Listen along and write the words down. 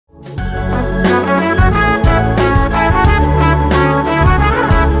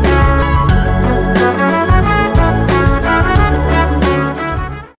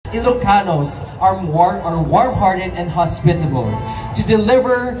Ilocanos are warm-hearted and hospitable, to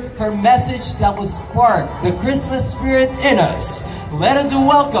deliver her message that will spark the Christmas spirit in us. Let us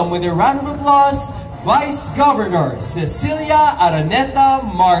welcome with a round of applause, Vice Governor Cecilia Araneta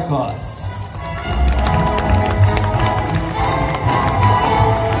Marcos.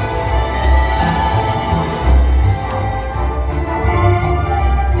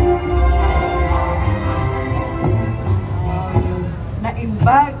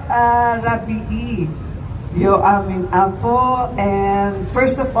 Naimbag Rabii, yo aming apo, and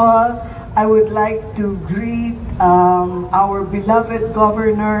first of all, I would like to greet our beloved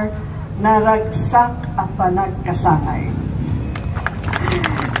Governor, naragsak a panagkasangay.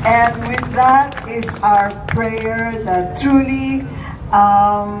 And with that is our prayer that truly,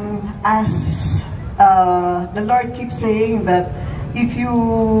 as the Lord keeps saying, that if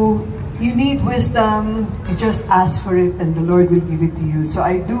you need wisdom, you just ask for it and the Lord will give it to you. So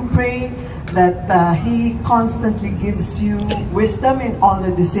I do pray that He constantly gives you wisdom in all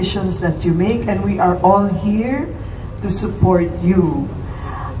the decisions that you make, and we are all here to support you.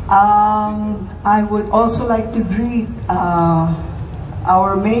 I would also like to greet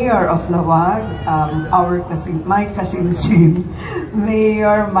our Mayor of Lawag, my kasinsin,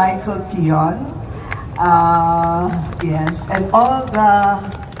 Mayor Michael Kion. Yes, and all the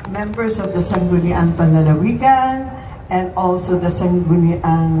members of the Sangguniang Panlalawigan and also the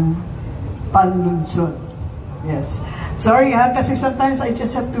Sangguniang Panlunsod. Yes. Sorry kasi sometimes I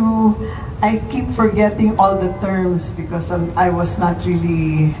just have to, I keep forgetting all the terms because I was not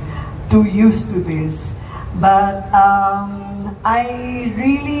really too used to this. But I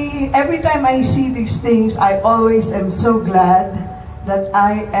really, every time I see these things, I always am so glad that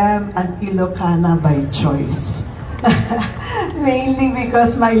I am an Ilocana by choice. Mainly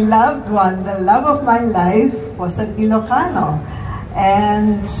because my loved one, the love of my life, was an Ilocano.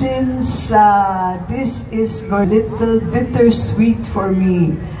 And since this is a little bittersweet for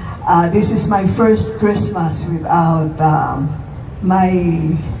me, this is my first Christmas without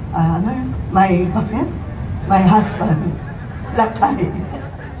my husband, Lakay.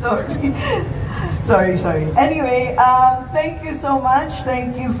 Sorry. Anyway, thank you so much.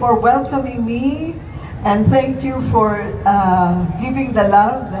 Thank you for welcoming me. And thank you for giving the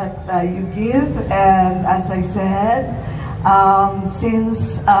love that you give. And as I said,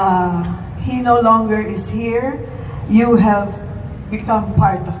 since he no longer is here, you have become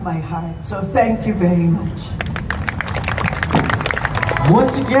part of my heart. So thank you very much.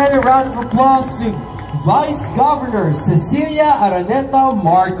 Once again, a round of applause to Vice Governor Cecilia Araneta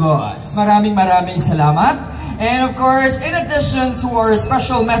Marcos. Maraming salamat. And of course, in addition to our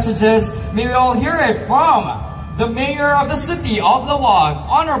special messages, may we all hear it from the Mayor of the City of Lawag,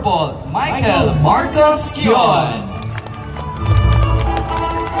 Honorable Michael Marcos-Kion.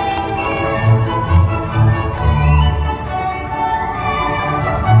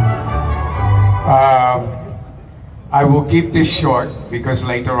 I will keep this short because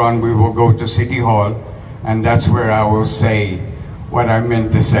later on we will go to City Hall and that's where I will say what I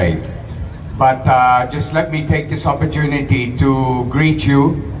meant to say. But just let me take this opportunity to greet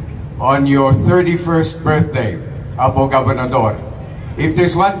you on your 31st birthday, Apo Gobernador. If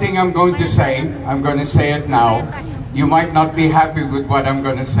there's one thing I'm going to say it now. You might not be happy with what I'm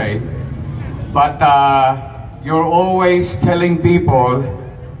going to say, but you're always telling people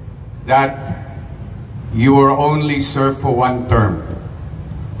that you were only served for one term.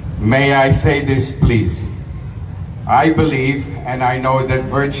 May I say this, please? I believe, and I know that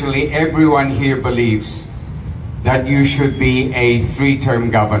virtually everyone here believes, that you should be a 3-term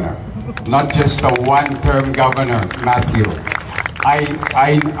governor, not just a 1-term governor, Matthew.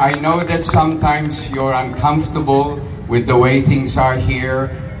 I know that sometimes you're uncomfortable with the way things are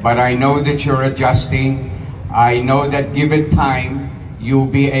here, but I know that you're adjusting. I know that given time, you'll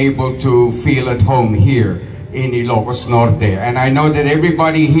be able to feel at home here in Ilocos Norte. And I know that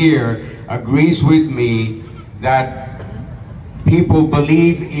everybody here agrees with me that people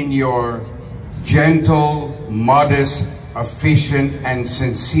believe in your gentle, modest, efficient, and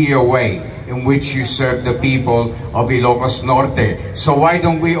sincere way in which you serve the people of Ilocos Norte. So why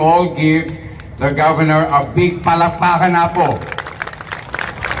don't we all give the governor a big palakpakan na po?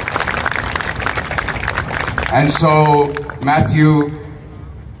 And so, Matthew,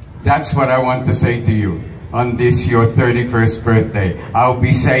 that's what I want to say to you on this, your 31st birthday. I'll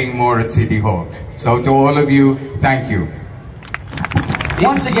be saying more at City Hall. So to all of you, thank you.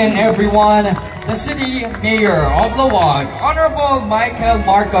 Once again, everyone, the City Mayor of Laoag, Honorable Michael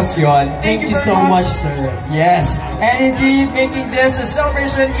Marcos-Manotoc. Thank you very so much, sir. Yes, and indeed, making this a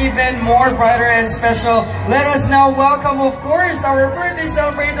celebration even more brighter and special. Let us now welcome, of course, our birthday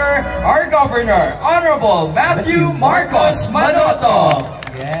celebrator, our Governor, Honorable Matthew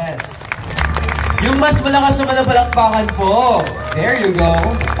Marcos-Manotoc. Yes. Yung mas malakas naman na palakpakan po. There you go.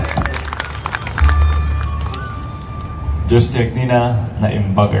 Just Nina na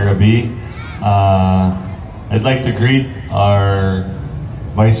imbag Arabi. I'd like to greet our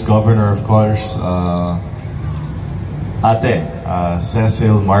Vice Governor, of course, Ate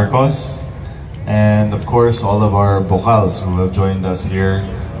Cecil Marcos, and of course all of our Bocals who have joined us here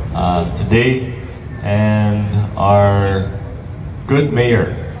today, and our good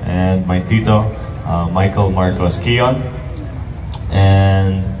mayor and my tito, Michael Marcos Kion,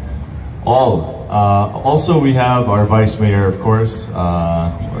 and all. Also, we have our Vice Mayor, of course.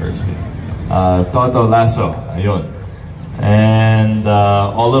 Where is he? Toto Lasso. Ayun. And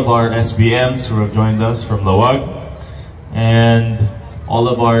all of our SBMs who have joined us from Laoag, and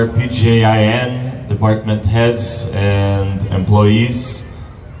all of our PGIN department heads and employees.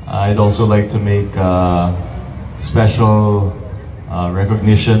 I'd also like to make special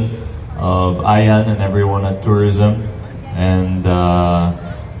recognition of Ayan and everyone at tourism, and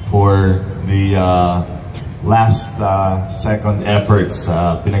for the last second efforts,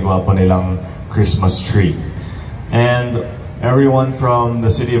 pinagawa po nilang Christmas tree. And everyone from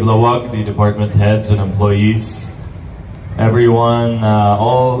the City of Laoag, the department heads and employees, everyone,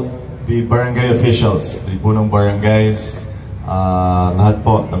 all the barangay officials, the punong barangays, lahat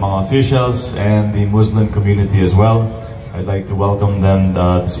po ng mga officials, and the Muslim community as well. I'd like to welcome them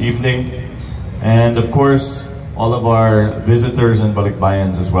this evening. And of course, all of our visitors and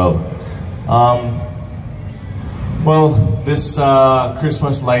balikbayans as well. Well, this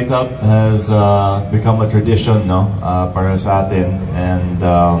Christmas light up has become a tradition, no, para sa atin, and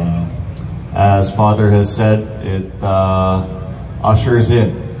as Father has said, it ushers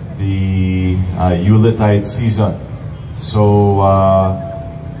in the yuletide season. So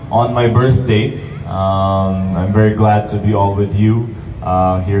on my birthday, I'm very glad to be all with you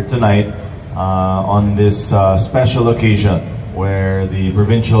here tonight on this special occasion where the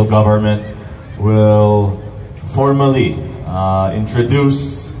provincial government will formally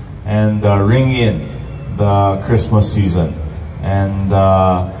introduce and ring in the Christmas season. And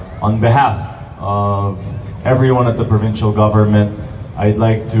on behalf of everyone at the provincial government, I'd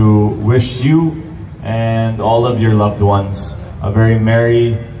like to wish you and all of your loved ones a very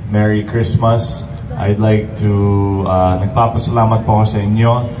Merry Christmas. I'd like to nagpapasalamat po ako sa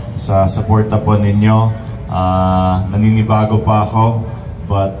inyo sa suporta po ninyo. Naninibago pa ako,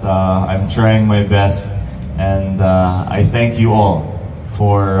 but I'm trying my best, and I thank you all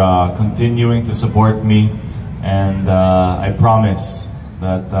for continuing to support me, and I promise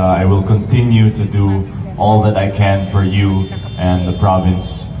that I will continue to do all that I can for you and the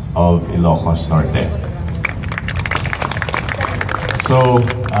province of Ilocos Norte. So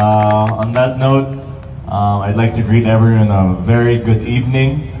on that note, I'd like to greet everyone a very good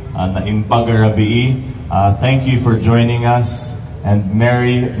evening. Naimpag Arabi. Thank you for joining us, and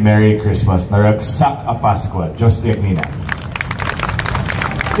Merry Christmas. Naragsak a Pasko. Diyos Nina.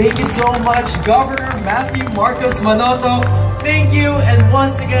 Thank you so much, Governor Matthew Marcos-Manotoc. Thank you, and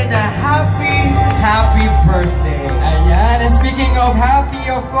once again, a happy birthday. Ayan, and speaking of happy,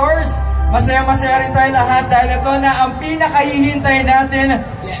 of course, masaya-masaya rin tayo lahat dahil ito na ang pinakahihintay natin.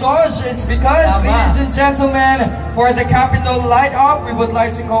 Yes. It's because, ladies and gentlemen, for the Capitol Light Up, we would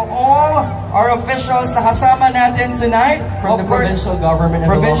like to call all our officials na kasama natin tonight. From the provincial government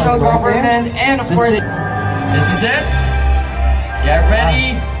and of course, this is it. Get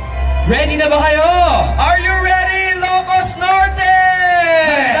ready. Ready na ba kayo? Are you ready, Ilocos Norte?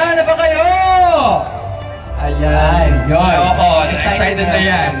 Handa na ba kayo? Ayan. Yun. Oo, excited na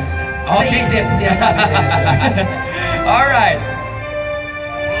yan. Okay. All right.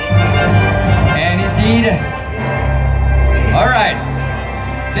 And indeed. All right.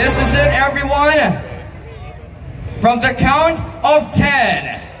 This is it, everyone. From the count of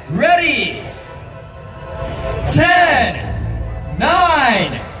 10. Ready? 10,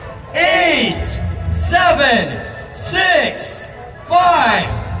 9, 8, 7, 6, 5,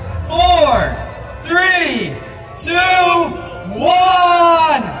 4, 3, 2,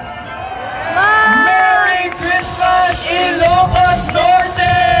 1. Merry Christmas, Ilocos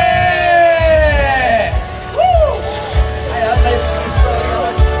Norte! Woo!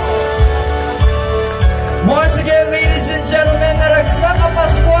 Once again, ladies and gentlemen, naragsak ang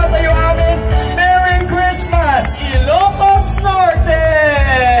Pasko tayo amin. Merry Christmas, Ilocos Norte!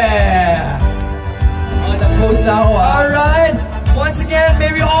 Tapos na ako Alright! Once again,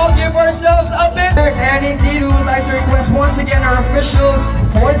 may we all give ourselves a big and indeed we would like to request once again our officials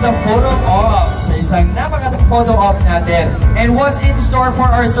for the photo op. Sa isang napakatang photo op natin. And what's in store for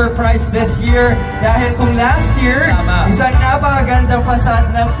our surprise this year? Dahil kung last year, isang napakagandang facade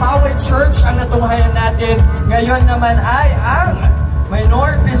ng Poway Church ang natunghayan natin. Ngayon naman ay ang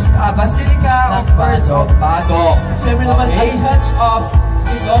Minor Basilica of course of Bago. Siyempre naman, a touch of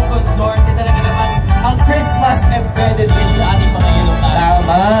Ilocos Norte. Talaga naman, ang Christmas embedded din sa ating mga Ilocano.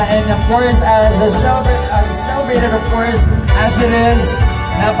 Tama. And of course, as celebrated of course, as it is,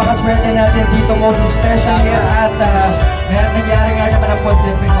 napakaswerte natin dito most especially at nangyari nga naman ang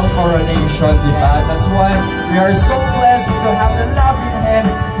pontifical coronation, di ba? That's why we are so blessed to have the loving hand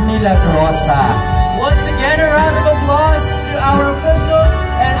Milagrosa. Once again, a round of applause to our officials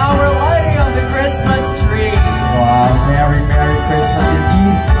and our lighting of the Christmas tree. Wow, Merry Christmas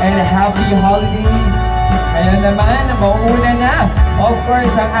indeed and Happy Holidays. Ayan naman, mauuna na. Of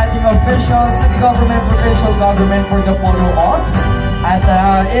course, ang ating official city government, provincial government for the photo ops. At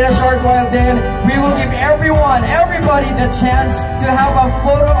in a short while then, we will give everybody the chance to have a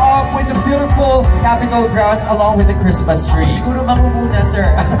photo op with the beautiful Capitol grounds along with the Christmas tree. Siguro mangunguna, sir.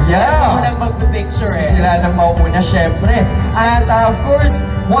 Yeah. Unang magpipicture eh. Sila nang mauuna, syempre. At of course,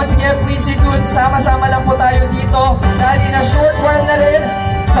 once again, please stay tuned. Sama-sama lang po tayo dito. Dahil in a short while na rin,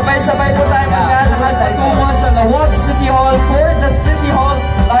 sabay-sabay po tayo maglalakad patungo sa Lawag City Hall for the City Hall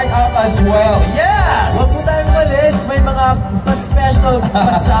light up as well. Yes! Huwag po tayong malis. May mga special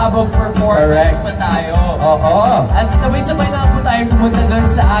pasabog performance pa tayo. Oo. At sabay-sabay na po tayo pumunta doon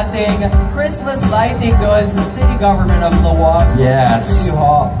sa ating Christmas lighting doon sa City Government of Lawag. Yes. City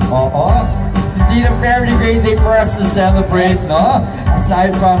Hall. Oo. It's indeed a very great day for us to celebrate, no?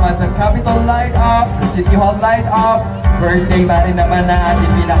 Aside from the Capitol light up, the City Hall light up, birthday pa rin naman na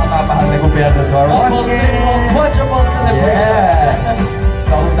ating pinakamamahal na gobernador. Once again! Quadruple celebration. Yes!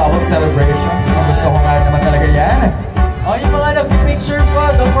 Double celebration. Gusto ko nga naman talaga yan. Oh, yung mga nag-picture po,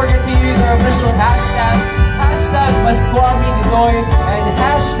 don't forget to use our official hashtag, #MasquaMiDidoy, and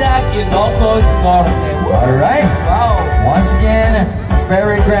hashtag Ilocos Norte. Alright. Wow. Once again,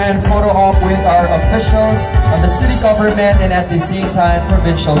 very grand photo op with our officials of the city government and at the same time,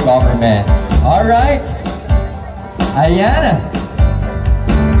 provincial government. Alright. Ayan.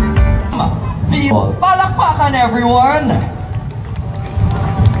 Palakpakan, everyone!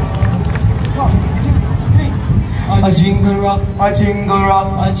 A jingle rock, a jingle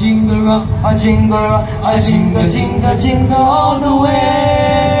rock, a jingle rock, a jingle rock, a jingle, jingle, jingle all the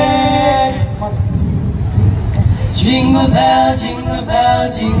way. Jingle bell, jingle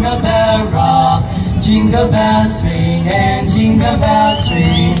bell, jingle bell rock. Jingle bells swing and jingle bells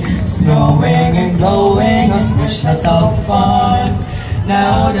ring. Snowing and blowing of Christmas of fun.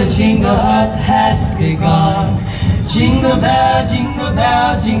 Now the jingle hop has begun. Jingle bell, jingle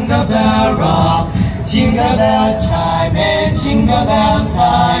bell, jingle bell rock. Jingle bells chime and jingle bell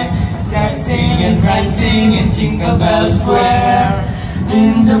time. Dancing and prancing in Jingle Bell Square.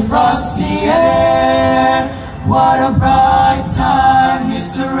 In the frosty air. What a bright time,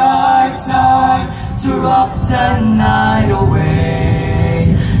 it's the right time to rock the night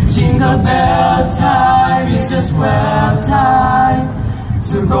away. Jingle bell time is a swell time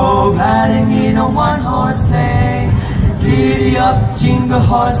to go gliding in a one-horse sleigh. Giddy up, jingle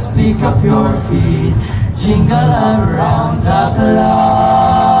horse, pick up your feet. Jingle around the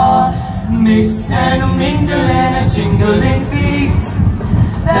clock. Mix and a mingle and a jingling feet.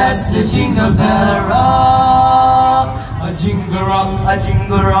 That's the Jingle Bell Rock. A jingle rock, a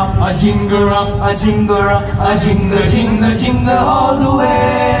jingle rock, a jingle rock, a jingle rock, a jingle, jingle, jingle all the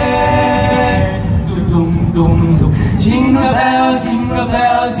way. Dum dum dum. Jingle bell, jingle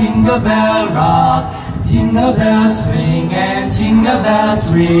bell, jingle bell rock. Jingle bells swing and jingle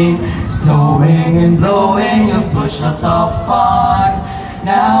bells ring. Snowing and blowing of bushels of fun.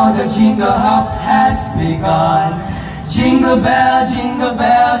 Now the jingle hop has begun. Jingle bell, jingle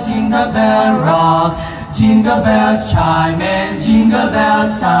bell, jingle bell rock. Jingle bells chime and jingle bell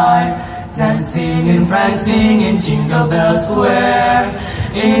time. Dancing and prancing in Jingle Bell Square.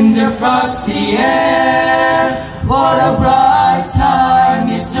 In the frosty air. What a bright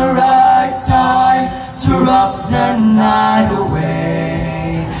time, it's the right time to rock the night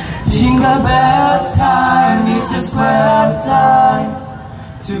away. Jingle bell time, it's a swell time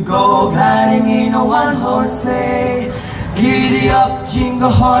to go gliding in a one-horse sleigh. Giddy up, jingle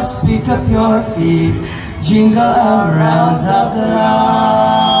horse, pick up your feet. Jingle around the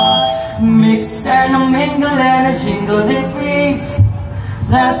clock. Mix and a mingle and a jingling feet.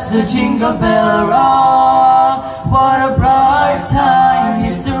 That's the Jingle Bell Rock. What a bright time,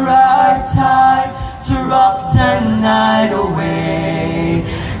 it's the right time to rock the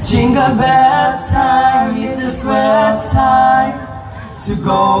Jingle bell time is the sweat time to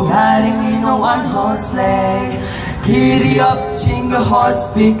go riding in a one-horse sleigh. Giddy up, jingle horse,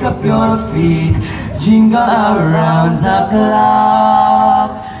 pick up your feet, jingle around the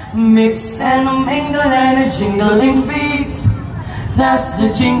clock. Mix and mingle and a jingling feet. That's the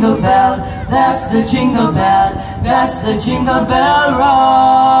jingle bell, that's the jingle bell, that's the jingle bell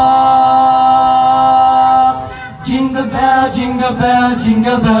rock. Jingle bell, jingle bell,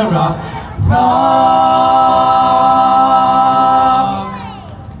 jingle bell rock, rock.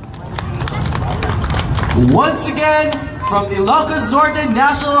 Once again, from Ilocos Norte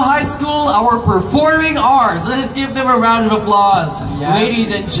National High School, our performing arts. Let us give them a round of applause,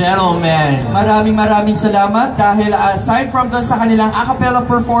 ladies and gentlemen. Maraming salamat dahil aside from doon sa kanilang a cappella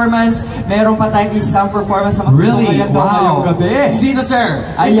performance, meron pa tayong isang performance sa matutunghayan ngayong gabi. Sino, sir?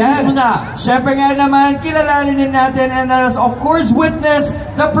 Ayan. Siyempre nga naman, kilalanin natin and let us of course witness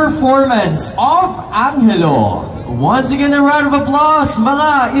the performance of Angelo. Once again, a round of applause,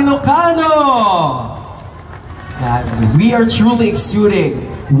 mga Ilocano. That we are truly exuding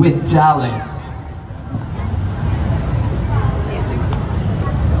with talent.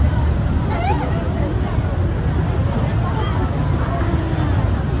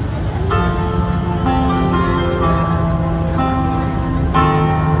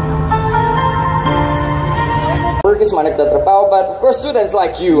 Workers man nagtatrabaho, but of course students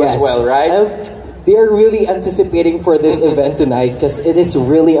like you as well, right? They are really anticipating for this event tonight because it is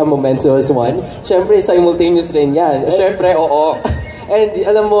really a momentous one. Siyempre, simultaneous rin yan. Siyempre, oo. And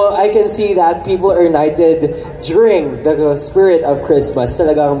alam mo, I can see that people are united during the spirit of Christmas.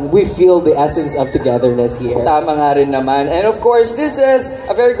 Talagang we feel the essence of togetherness here. Tama nga rin naman. And of course, this is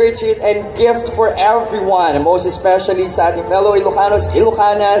a very great treat and gift for everyone. Most especially sa ating fellow Ilocanos,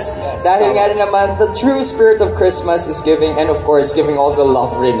 Ilocanas. Dahil nga rin naman, the true spirit of Christmas is giving and of course, giving all the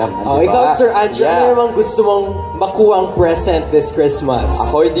love rin naman. Oh, ikaw, Sir Ancher, ano namang gusto mong makuhang present this Christmas?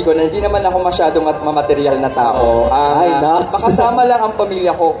 Ako, hindi naman ako masyadong mamaterial na tao. Makasama lang ang pamilya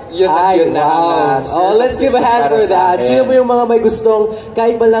ko. Yun na. Let's give a hand for that. Sino mo yung mga may gustong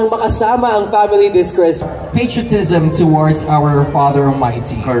kahit ba lang makasama ang family this Christmas? Patriotism towards our Father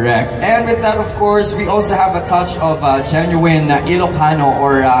Almighty. Correct. And with that, of course, we also have a touch of genuine Ilocano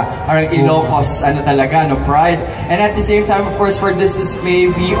or parang Ilocos pride. And at the same time, of course, for this display,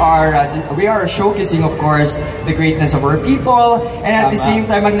 we are showcasing, of course, the greatness of our people. And at the same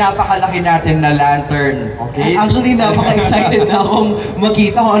time, magnapakalaki natin na lantern. Okay? Actually, napaka-excited na akong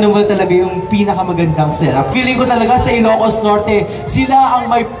makita kung ano ba talaga yung pinakamagandang setup. Feeling ko talaga sa Ilocos Norte, sila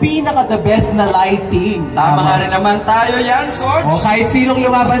ang may pinaka-the best na lighting. Tama nga rin naman tayo yan, Sots! O kahit sinong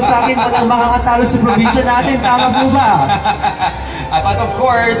lumaban sa akin, walang makakatalo sa probinsya natin. Tama po ba? But of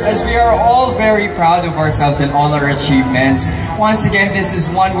course, as we are all very proud of ourselves and all our achievements, once again, this is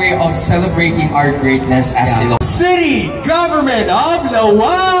one way of celebrating our greatness as Ilocos City Government of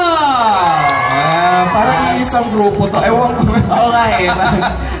Lawag! Parang isang grupo to. Ewan ko. Okay.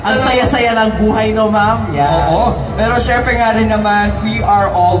 Ang saya-saya lang buhay, no, ma'am? Yeah. Oo. Pero syempre nga rin naman, we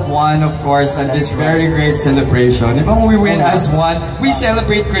are all one, of course, on this very great celebration. Diba when we win as one, we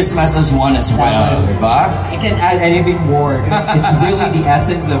celebrate Christmas as one as well. Diba? I can't add anything more. It's really the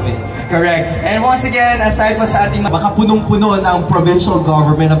essence of it. Correct. And once again, aside pa sa ating baka punong-puno ng Provincial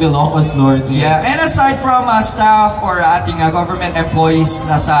Government of Ilocos Norte. Yeah, and aside from staff or ating government employees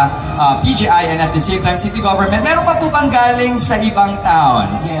na sa PGI and at the same time city government, meron pa po bang galing sa ibang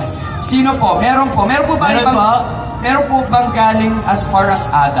towns? Yes. Sino po? Meron po. Meron po ba meron po bang galing as far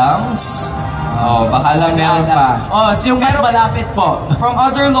as Adams? Oh, baka lang meron pa. Oh, yung mas malapit po. From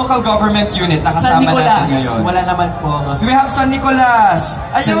other local government unit na kasama natin ngayon. Wala naman po. Do we have San Nicolas?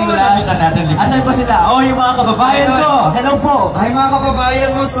 Ayun, nakita natin. Asan po sila? Oh, yung mga kababayan ko. Hello po. Ay, mga kababayan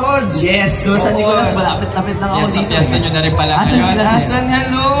mo, Soj. Yes, so San Nicolas, malapit-lapit lang ako dito. Yes, nyo na rin pala ngayon. Asan,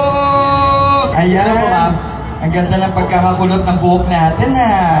 hello! Ayan. Hello, ma'am. Ang ganda ng pagkakakulot ng buhok natin,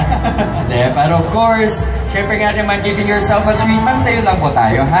 Pero of course, syempre nga naman, giving yourself a treat. Ma'am, tayo lang po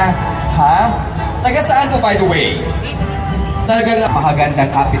tayo, ha? Ha? Taga saan po, by the way? Talagang napakagandang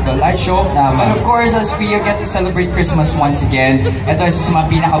Capitol Light Show. But of course, as we get to celebrate Christmas once again, ito isa sa mga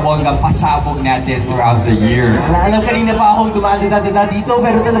pinakabonggang pasabog natin throughout the year. Alam, kanina pa akong dumadada dito,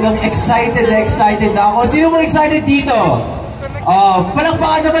 pero talagang excited na ako. Sino mo excited dito?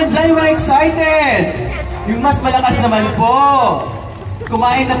 Palakpakan naman dyan yung mga excited! Yung mas malakas naman po.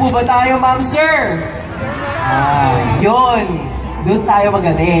 Kumain na po ba tayo, ma'am, sir? Yun. Doon tayo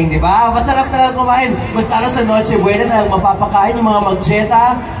magaling, di ba? Masarap talaga kumain. Basta sa Noche Buena na mapapakain yung mga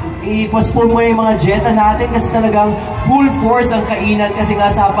magjeta. i-postpone mo yung mga dieta natin kasi talagang full force ang kainan kasi nga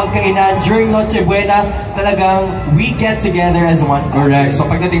sa pagkainan during Noche Buena, talagang we get together as one. Correct. So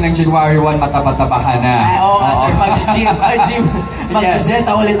pagdating ng January 1, mataba-tabahan na. Ay, oo nga, sir.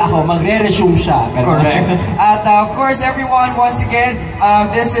 Mag-dieta ulit ako. Magre-resume siya. Ganun. Correct. At of course, everyone, once again,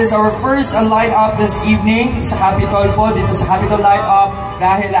 this is our first light up this evening sa Capitol po, dito sa Capitol Light Up.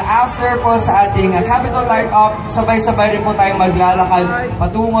 Dahil after po sa ating Capitol Light Up, sabay-sabay rin po tayong maglalakad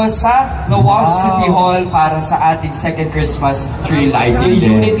patungo sa Lawag City Hall para sa ating second Christmas tree lighting.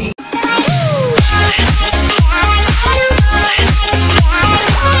 Unity.